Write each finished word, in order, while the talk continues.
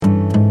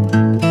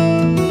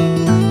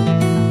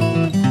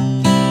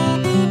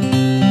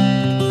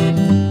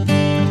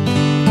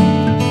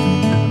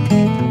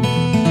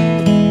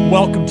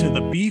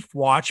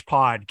Watch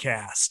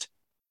podcast.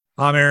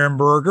 I'm Aaron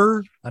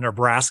Berger, a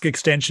Nebraska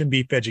Extension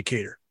beef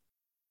educator.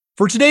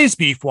 For today's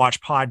Beef Watch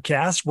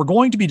podcast, we're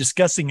going to be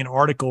discussing an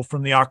article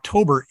from the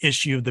October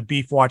issue of the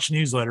Beef Watch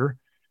newsletter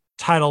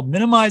titled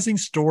Minimizing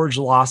Storage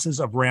Losses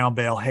of Round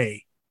Bale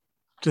Hay.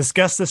 To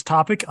discuss this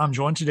topic, I'm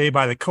joined today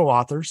by the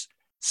co-authors,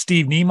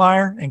 Steve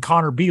Niemeyer and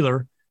Connor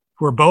Beeler,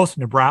 who are both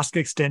Nebraska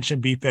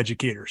Extension beef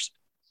educators.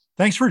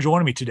 Thanks for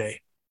joining me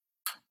today.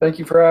 Thank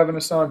you for having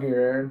us on here,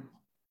 Aaron.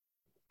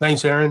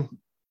 Thanks, Aaron.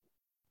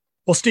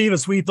 Well, Steve,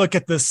 as we look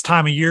at this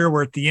time of year,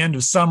 we're at the end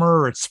of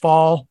summer or it's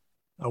fall.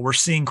 We're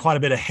seeing quite a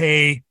bit of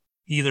hay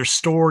either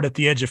stored at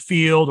the edge of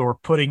field or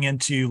putting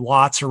into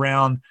lots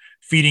around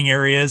feeding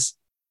areas.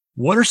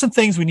 What are some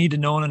things we need to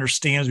know and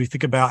understand as we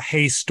think about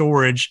hay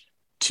storage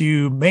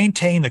to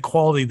maintain the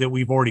quality that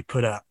we've already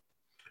put up?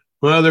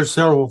 Well, there's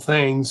several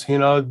things.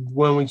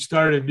 When we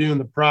started doing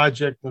the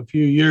project a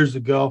few years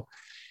ago,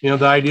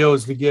 the idea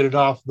was to get it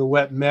off the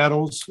wet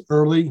metals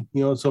early,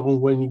 so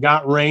when you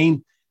got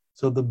rain,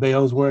 so the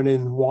bales weren't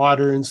in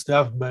water and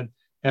stuff. But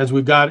as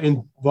we got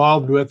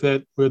involved with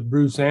it with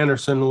Bruce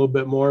Anderson a little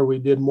bit more, we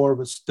did more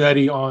of a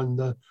study on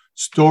the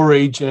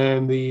storage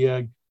and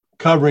the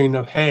covering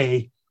of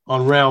hay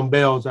on round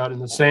bales out in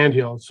the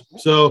sandhills.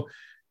 So,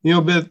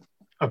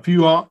 a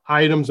few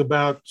items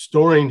about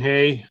storing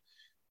hay.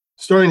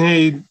 Storing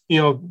hay,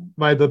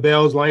 by the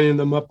bales, lining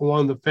them up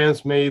along the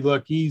fence may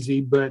look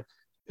easy, but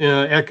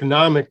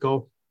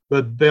economical.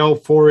 But bale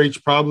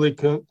forage probably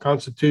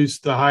constitutes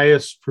the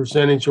highest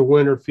percentage of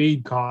winter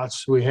feed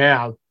costs we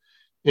have.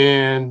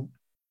 And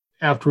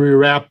after we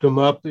wrapped them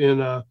up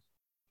in a,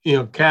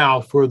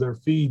 cow for their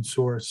feed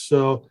source.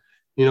 So,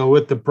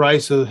 with the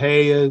price of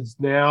hay is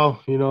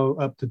now,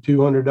 up to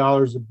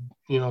 $200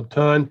 a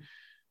ton,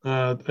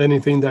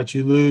 anything that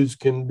you lose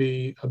can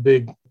be a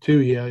big to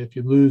you if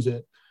you lose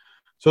it.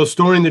 So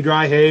storing the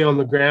dry hay on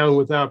the ground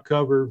without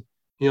cover,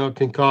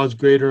 can cause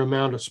greater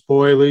amount of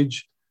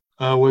spoilage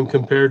when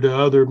compared to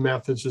other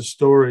methods of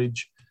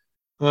storage.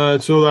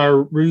 So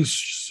our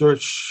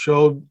research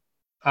showed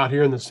out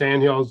here in the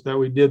sandhills that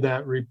we did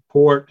that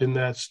report in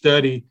that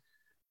study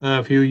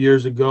a few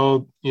years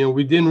ago.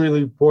 We didn't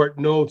really report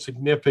no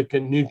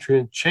significant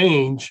nutrient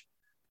change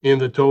in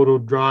the total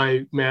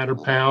dry matter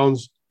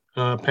pounds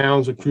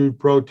of crude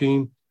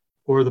protein,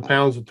 or the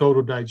pounds of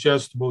total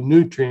digestible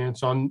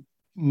nutrients on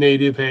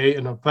native hay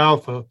and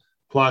alfalfa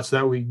plots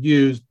that we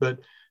used. But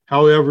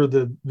however,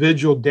 the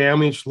visual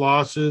damage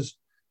losses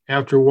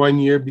after 1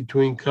 year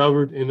between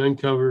covered and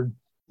uncovered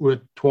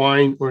with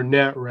twine or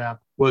net wrap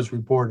was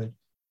reported.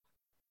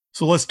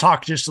 So let's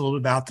talk just a little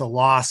bit about the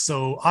loss.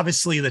 So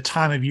obviously the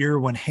time of year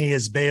when hay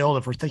is baled,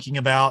 if we're thinking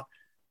about,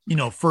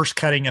 first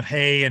cutting of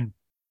hay, and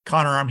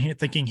Connor, I'm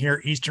thinking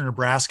here, Eastern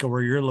Nebraska,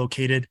 where you're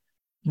located,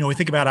 we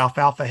think about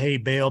alfalfa hay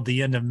baled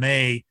the end of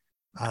May,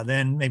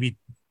 then maybe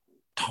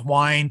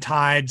twine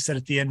tied set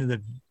at the end of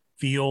the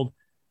field.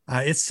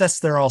 It sits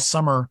there all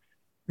summer.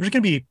 There's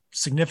going to be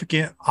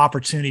significant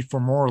opportunity for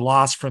more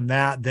loss from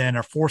that than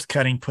our fourth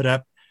cutting put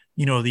up,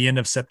 the end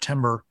of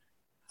September.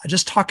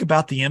 Just talk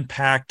about the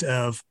impact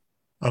of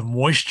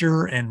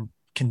moisture and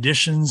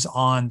conditions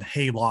on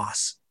hay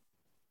loss.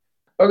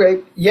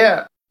 Okay,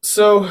 yeah.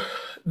 So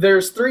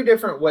there's three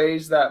different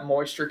ways that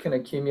moisture can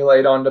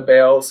accumulate onto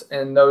bales,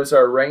 and those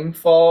are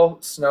rainfall,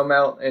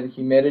 snowmelt, and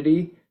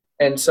humidity.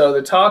 And so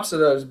the tops of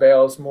those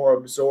bales more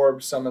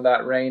absorb some of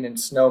that rain and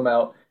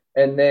snowmelt.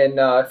 And then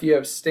if you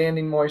have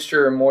standing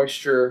moisture or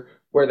moisture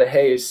where the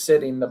hay is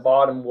sitting, the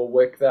bottom will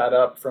wick that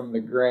up from the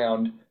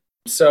ground.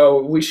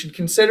 So we should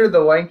consider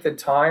the length of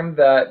time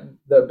that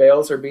the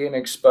bales are being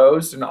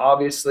exposed. And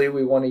obviously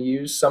we want to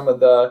use some of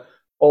the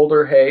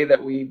older hay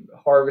that we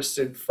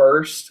harvested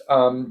first,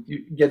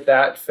 get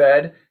that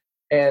fed.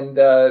 And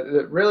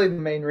really the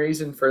main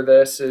reason for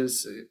this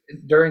is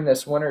during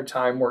this winter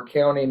time, we're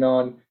counting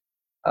on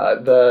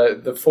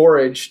the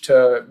forage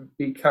to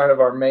be kind of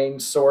our main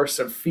source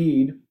of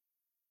feed.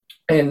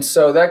 And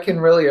so that can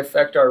really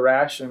affect our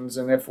rations.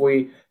 And if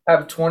we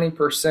have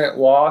 20%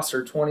 loss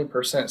or 20%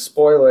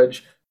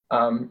 spoilage,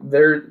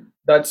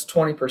 that's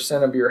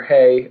 20% of your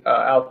hay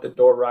out the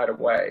door right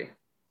away.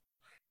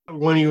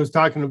 When he was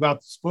talking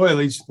about the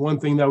spoilage, one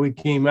thing that we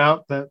came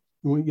out that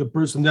a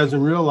person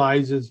doesn't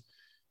realize is,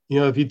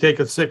 if you take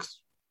a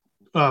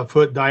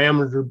 6-foot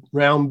diameter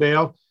round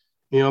bale,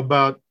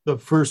 about the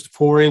first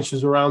 4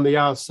 inches around the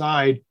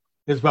outside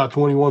is about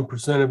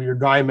 21% of your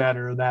dry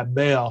matter of that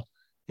bale.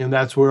 And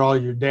that's where all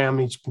your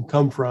damage can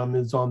come from,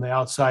 is on the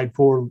outside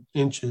 4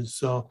 inches.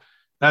 So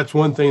that's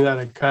one thing that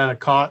I kind of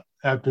caught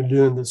after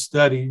doing the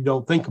study. You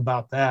don't think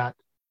about that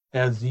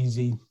as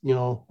easy,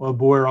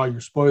 of where all your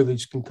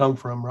spoilage can come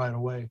from right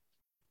away.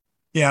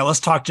 Yeah,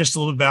 let's talk just a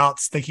little about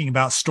thinking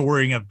about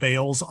storing of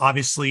bales.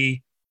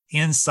 Obviously,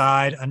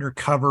 inside under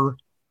cover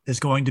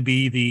is going to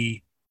be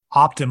the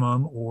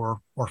optimum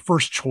or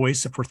first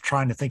choice if we're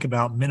trying to think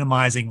about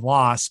minimizing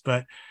loss.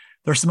 But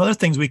there's some other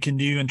things we can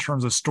do in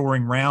terms of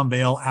storing round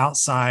bale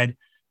outside,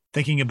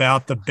 thinking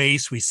about the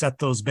base we set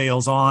those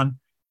bales on,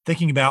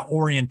 thinking about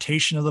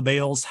orientation of the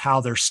bales, how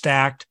they're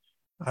stacked,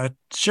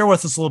 Share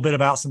with us a little bit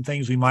about some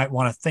things we might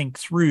want to think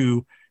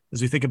through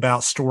as we think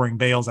about storing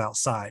bales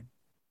outside.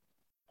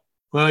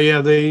 Well,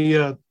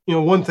 yeah,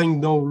 one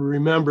thing though,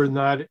 remember,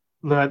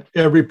 not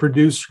every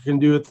producer can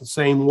do it the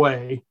same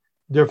way.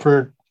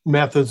 Different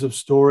methods of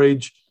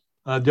storage,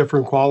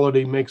 different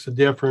quality makes a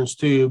difference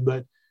too.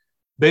 But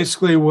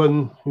basically,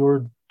 when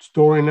you're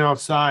storing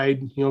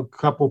outside, a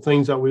couple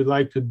things that we'd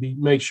like to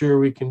make sure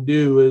we can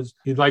do is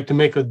you'd like to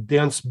make a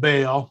dense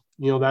bale.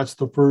 That's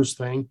the first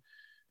thing.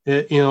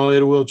 It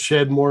will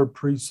shed more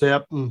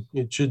precip, and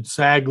it should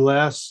sag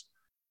less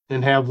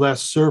and have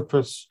less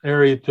surface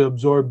area to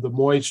absorb the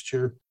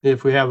moisture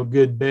if we have a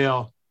good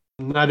bale.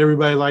 Not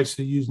everybody likes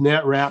to use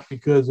net wrap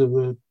because of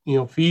the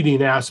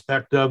feeding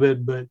aspect of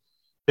it, but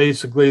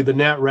basically the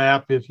net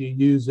wrap, if you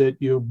use it,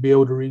 you'll be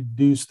able to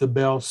reduce the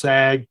bale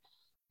sag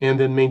and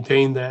then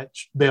maintain that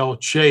bale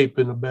shape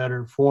in a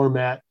better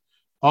format.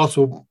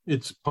 Also,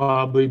 it's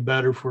probably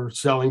better for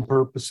selling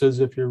purposes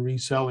if you're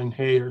reselling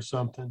hay or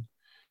something.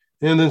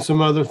 And then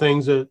some other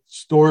things that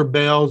store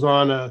bales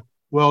on a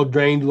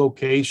well-drained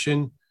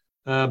location,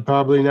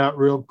 probably not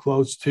real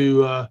close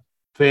to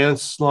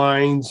fence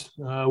lines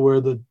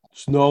where the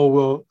snow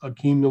will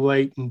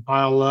accumulate and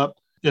pile up.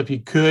 If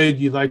you could,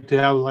 you'd like to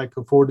have like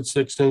a 4 to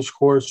 6 inch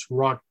coarse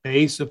rock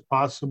base if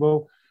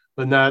possible,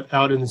 but not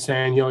out in the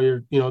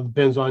sandhill.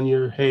 Depends on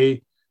your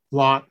hay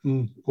lot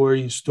and where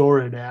you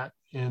store it at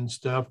and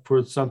stuff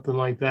for something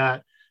like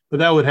that. But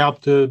that would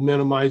help to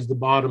minimize the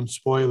bottom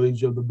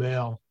spoilage of the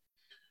bale.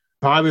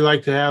 Probably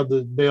like to have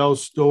the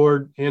bales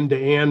stored end to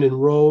end in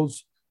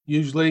rows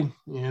usually,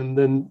 and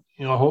then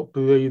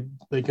hopefully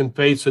they can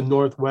face a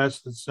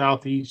northwest and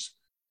southeast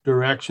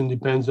direction.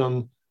 Depends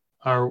on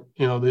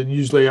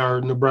usually our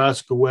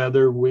Nebraska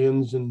weather,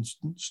 winds and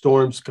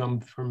storms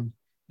come from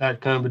that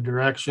kind of a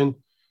direction.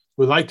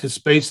 We like to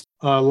space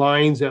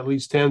lines at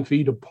least 10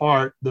 feet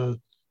apart, the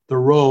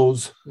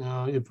rows,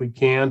 if we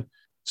can.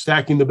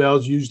 Stacking the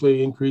bales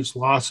usually increase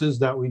losses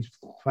that we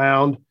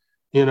found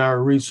in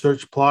our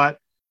research plot.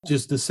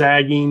 Just the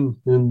sagging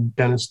and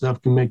kind of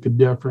stuff can make a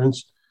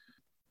difference.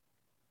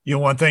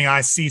 One thing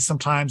I see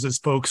sometimes is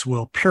folks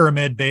will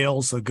pyramid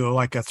bales. They'll go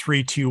like a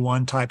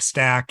 3-2-1 type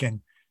stack.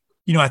 And,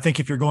 I think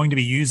if you're going to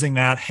be using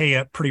that hay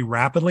up pretty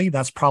rapidly,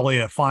 that's probably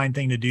a fine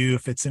thing to do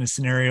if it's in a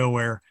scenario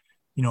where,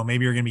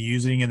 maybe you're going to be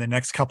using in the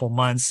next couple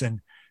months.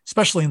 And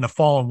especially in the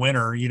fall and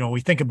winter,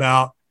 we think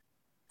about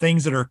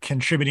things that are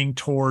contributing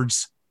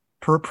towards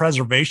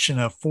preservation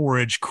of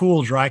forage.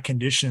 Cool, dry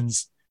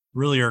conditions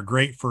really are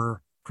great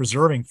for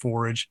preserving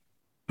forage.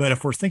 But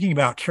if we're thinking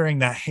about carrying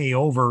that hay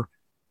over,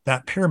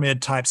 that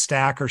pyramid type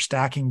stack or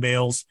stacking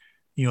bales,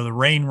 the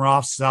rain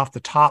roughs off the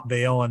top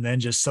bale and then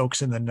just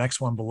soaks in the next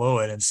one below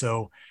it. And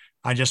so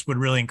I just would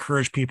really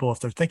encourage people, if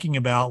they're thinking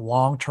about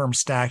long-term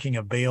stacking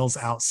of bales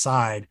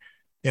outside,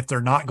 if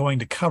they're not going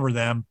to cover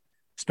them,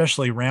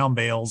 especially round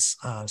bales,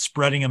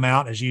 spreading them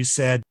out, as you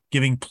said,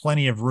 giving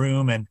plenty of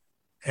room and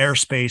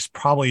airspace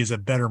probably is a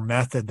better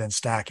method than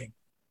stacking.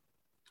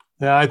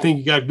 Yeah, I think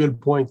you got a good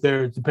point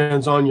there. It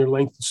depends on your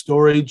length of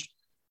storage,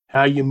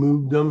 how you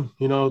move them.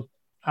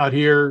 Out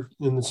here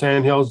in the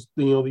Sandhills,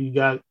 you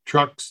got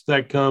trucks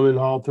that come and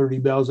haul 30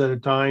 bales at a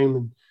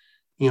time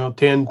and,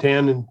 10,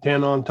 10, and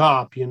 10 on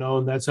top,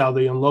 and that's how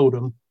they unload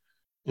them.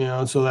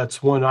 So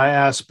that's one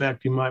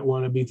aspect you might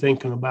want to be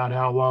thinking about,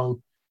 how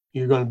long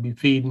you're going to be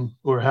feeding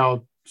or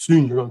how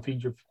soon you're going to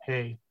feed your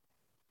hay.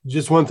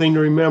 Just one thing to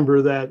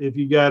remember, that if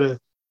you got a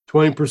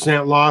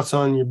 20% loss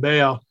on your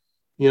bale,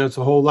 it's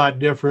a whole lot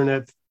different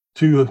at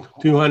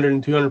 $200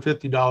 and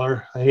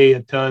 $250 hay a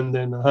ton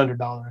than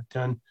 $100 a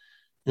ton,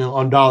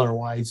 on dollar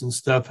wise and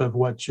stuff of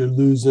what you're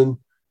losing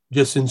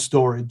just in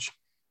storage.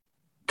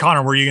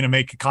 Connor, were you going to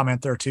make a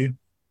comment there too?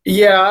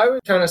 Yeah, I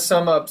would kind of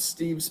sum up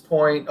Steve's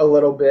point a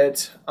little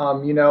bit.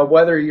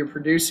 Whether you're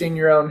producing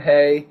your own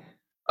hay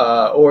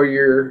or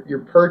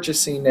you're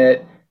purchasing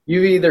it,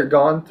 you've either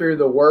gone through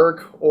the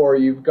work or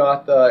you've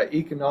got the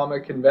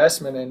economic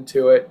investment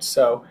into it.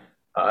 So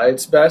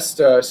it's best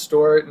to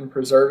store it and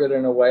preserve it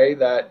in a way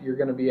that you're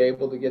going to be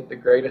able to get the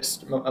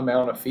greatest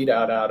amount of feed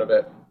out of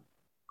it.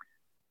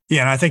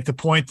 Yeah, and I think the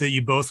point that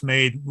you both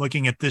made,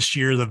 looking at this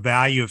year, the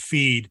value of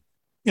feed,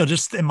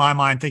 just in my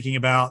mind, thinking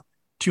about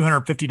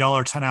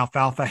 $250 ton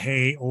alfalfa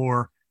hay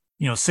or,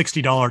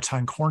 $60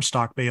 ton corn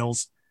stalk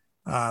bales,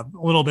 a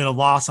little bit of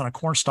loss on a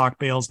corn stalk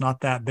bale is not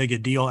that big a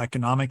deal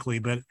economically,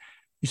 but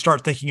you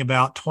start thinking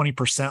about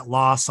 20%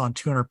 loss on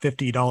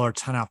 $250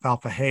 ton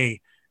alfalfa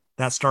hay,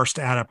 that starts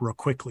to add up real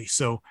quickly.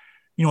 So,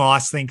 I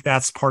think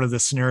that's part of the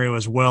scenario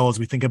as well as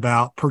we think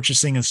about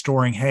purchasing and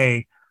storing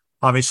hay.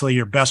 Obviously,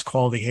 your best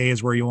quality hay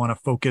is where you want to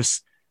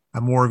focus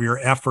more of your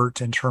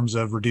effort in terms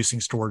of reducing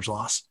storage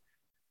loss.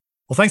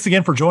 Well, thanks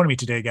again for joining me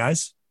today,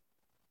 guys.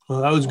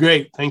 Well, that was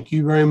great. Thank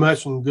you very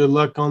much, and good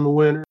luck on the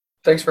winter.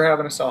 Thanks for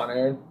having us on,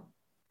 Aaron.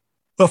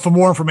 But for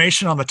more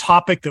information on the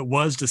topic that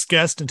was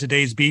discussed in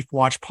today's Beef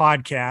Watch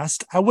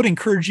podcast, I would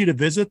encourage you to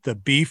visit the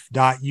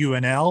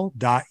beef.unl.edu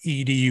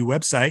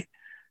website.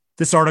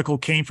 This article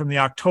came from the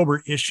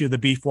October issue of the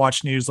Beef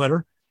Watch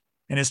newsletter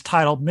and is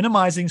titled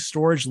Minimizing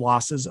Storage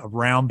Losses of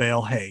Round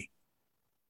Bale Hay.